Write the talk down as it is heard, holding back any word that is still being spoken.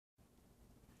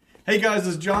Hey guys,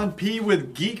 it's John P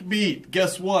with Geek Beat.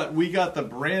 Guess what? We got the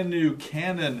brand new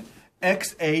Canon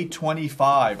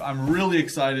XA25. I'm really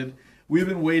excited. We've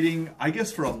been waiting, I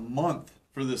guess, for a month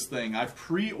for this thing. I've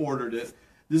pre-ordered it.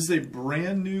 This is a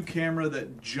brand new camera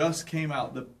that just came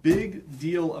out. The big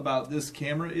deal about this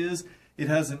camera is it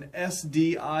has an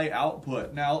SDI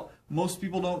output. Now, most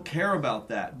people don't care about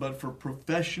that, but for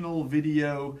professional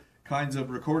video kinds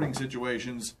of recording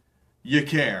situations, you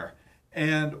care.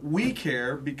 And we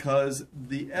care because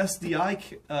the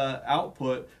SDI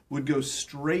output would go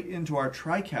straight into our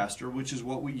TriCaster, which is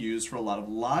what we use for a lot of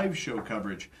live show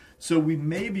coverage. So we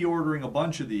may be ordering a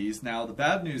bunch of these. Now, the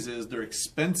bad news is they're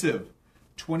expensive,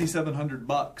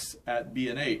 $2,700 at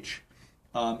B&H,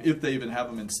 if they even have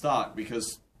them in stock,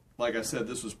 because, like I said,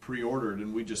 this was pre-ordered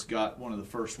and we just got one of the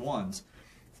first ones.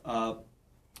 So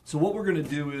what we're going to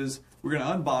do is we're going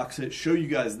to unbox it, show you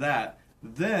guys that.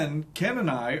 Then Ken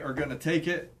and I are going to take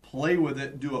it, play with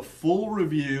it, do a full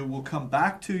review. We'll come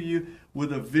back to you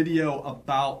with a video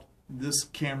about this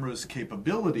camera's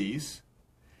capabilities.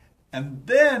 And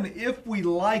then if we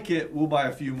like it, we'll buy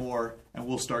a few more and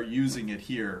we'll start using it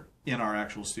here in our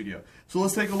actual studio. So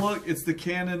let's take a look. It's the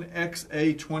Canon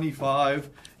XA25.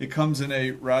 It comes in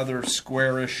a rather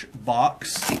squarish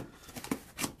box.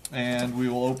 And we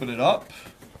will open it up.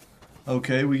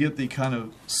 Okay, we get the kind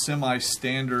of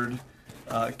semi-standard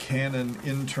Canon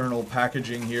internal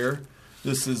packaging here.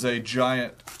 This is a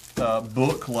giant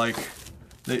book. Like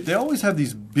they always have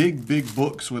these big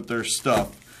books with their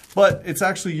stuff, but it's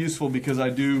actually useful because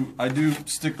I do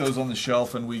stick those on the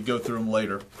shelf and we go through them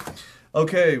later.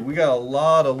 Okay, we got a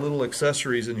lot of little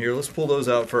accessories in here. Let's pull those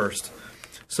out first.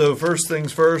 So first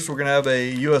things first, we're gonna have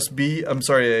a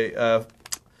a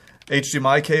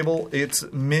HDMI cable. It's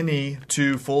mini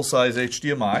to full-size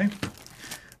HDMI.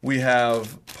 We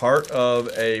have part of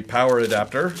a power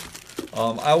adapter.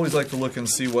 I always like to look and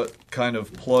see what kind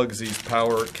of plugs these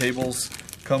power cables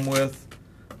come with.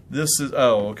 This is,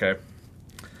 oh, okay.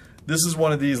 This is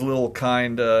one of these little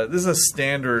this is a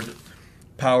standard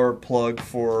power plug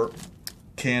for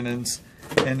Canons.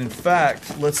 And in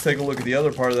fact, let's take a look at the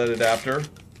other part of that adapter.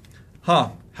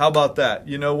 How about that?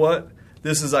 You know what?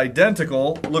 This is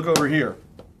identical. Look over here.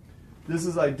 This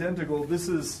is identical. This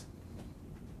is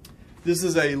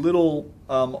a little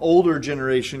older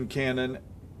generation Canon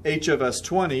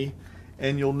HFS20,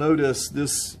 and you'll notice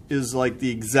this is like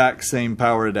the exact same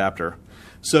power adapter.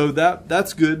 So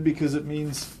that's good because it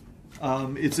means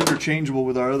it's interchangeable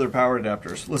with our other power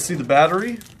adapters. Let's see the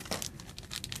battery.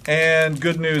 And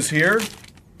good news here.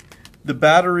 The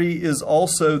battery is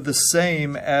also the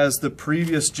same as the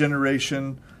previous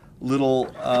generation little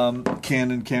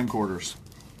Canon camcorders.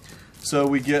 So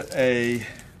we get a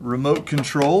remote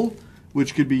control,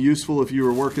 which could be useful if you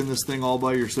were working this thing all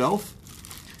by yourself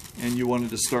and you wanted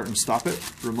to start and stop it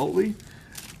remotely.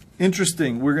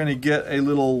 Interesting, we're going to get a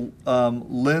little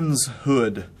lens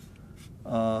hood.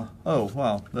 Oh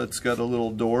wow, that's got a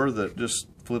little door that just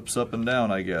flips up and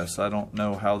down, I guess. I don't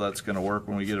know how that's going to work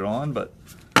when we get it on, but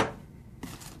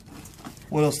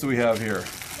what else do we have here?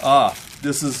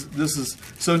 This is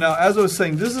so now, as I was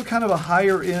saying, this is kind of a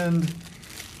higher end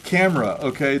camera.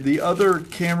 Okay, the other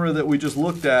camera that we just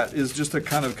looked at is just a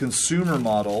kind of consumer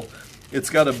model. It's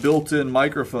got a built-in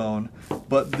microphone,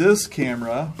 but this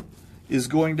camera is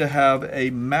going to have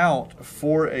a mount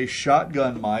for a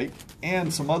shotgun mic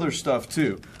and some other stuff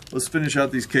too. Let's finish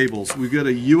out these cables. We've got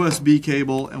a USB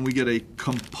cable and we get a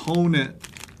composite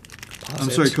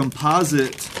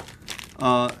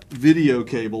video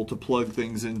cable to plug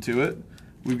things into it.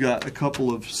 We've got a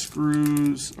couple of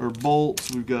screws or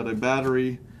bolts. We've got a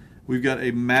battery. We've got a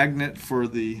magnet for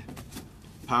the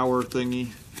power thingy.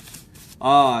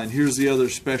 And here's the other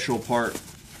special part,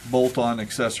 bolt-on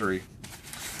accessory.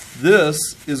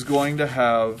 This is going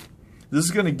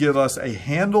to give us a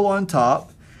handle on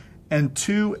top and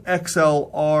two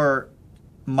XLR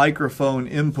microphone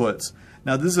inputs.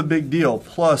 Now this is a big deal,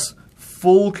 plus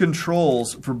full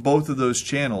controls for both of those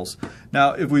channels.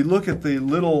 Now if we look at the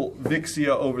little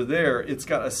Vixia over there, it's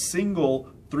got a single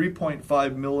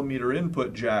 3.5 millimeter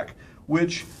input jack,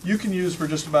 which you can use for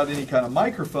just about any kind of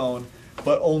microphone,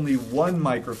 but only one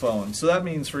microphone. So that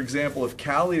means, for example, if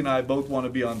Callie and I both want to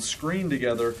be on screen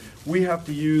together, we have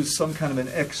to use some kind of an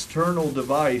external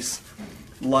device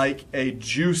like a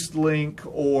Juiced Link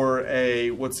or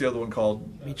a, what's the other one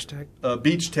called? Beach Tech.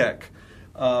 Beach Tech.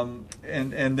 And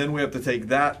then we have to take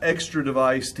that extra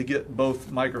device to get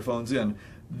both microphones in.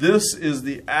 This is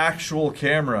the actual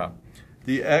camera,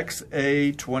 the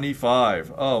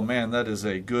XA25. Oh man, that is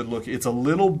a good look. It's a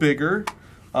little bigger.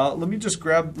 Let me just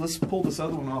let's pull this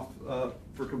other one off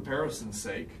for comparison's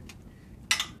sake.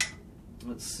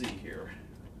 Let's see here.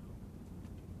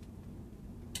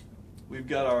 we've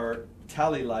got our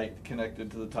tally light connected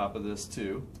to the top of this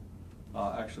too.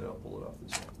 Actually, I'll pull it off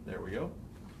this way. There we go.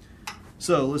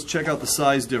 So let's check out the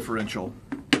size differential.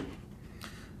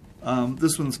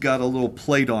 This one's got a little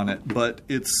plate on it, but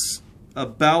it's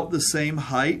about the same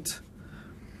height.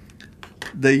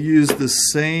 They use the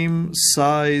same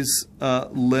size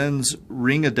lens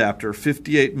ring adapter,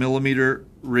 58 millimeter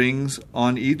rings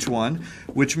on each one,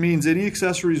 which means any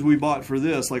accessories we bought for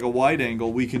this, like a wide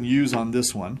angle, we can use on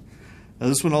this one. Now,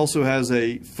 this one also has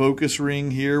a focus ring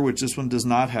here, which this one does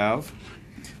not have.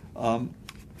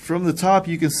 From the top,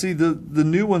 you can see the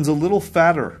new one's a little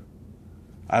fatter.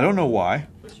 I don't know why.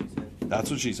 What she said.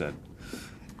 That's what she said.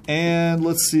 And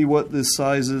let's see what the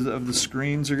sizes of the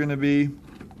screens are going to be.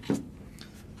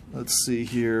 Let's see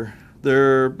here.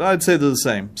 I'd say they're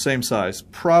the same size.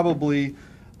 Probably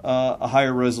a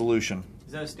higher resolution.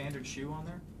 Is that a standard shoe on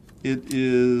there? It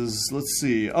is, let's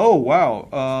see. Oh, wow.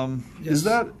 Yes. Is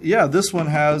that, yeah, this one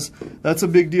has, that's a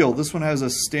big deal. This one has a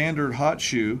standard hot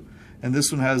shoe, and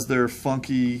this one has their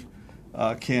funky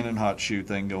Canon hot shoe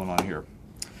thing going on here.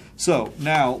 So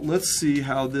now let's see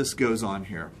how this goes on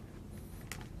here.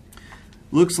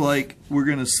 Looks like we're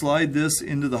going to slide this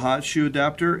into the hot shoe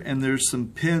adapter, and there's some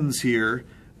pins here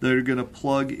that are going to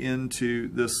plug into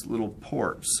this little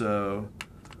port. So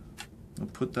I'll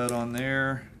put that on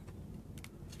there.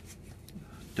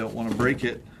 Don't want to break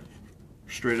it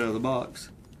straight out of the box.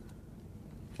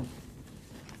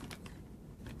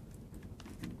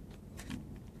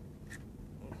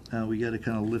 Now we got to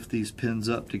kind of lift these pins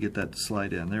up to get that to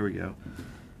slide in. There we go.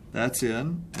 That's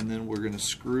in, and then we're going to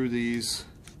screw these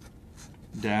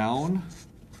down.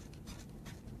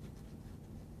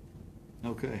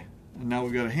 Okay, and now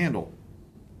we've got a handle.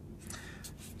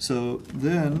 So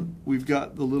then we've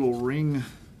got the little ring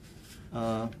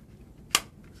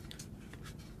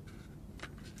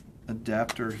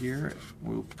adapter here.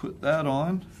 We'll put that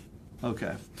on.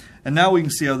 Okay, and now we can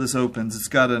see how this opens. It's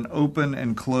got an open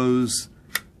and close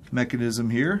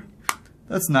mechanism here.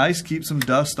 That's nice. Keep some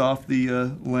dust off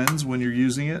the lens when you're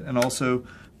using it, and also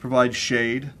provide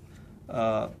shade.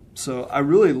 So I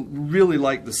really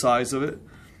like the size of it.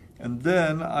 And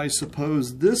then I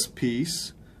suppose this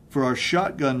piece for our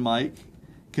shotgun mic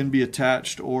can be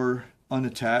attached or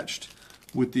unattached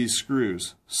with these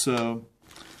screws. So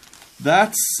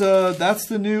that's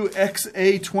the new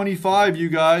XA25, you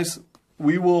guys.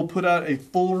 We will put out a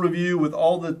full review with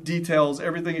all the details,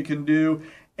 everything it can do,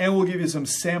 and we'll give you some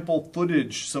sample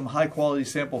footage, some high quality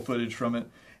sample footage from it,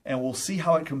 and we'll see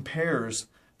how it compares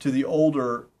to the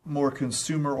older, more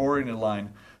consumer oriented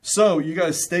line. So you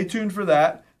guys stay tuned for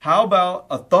that. How about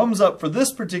a thumbs up for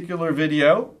this particular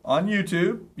video on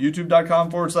YouTube,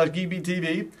 youtube.com/GeekBeat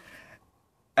TV.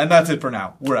 And that's it for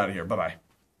now. We're out of here. Bye-bye.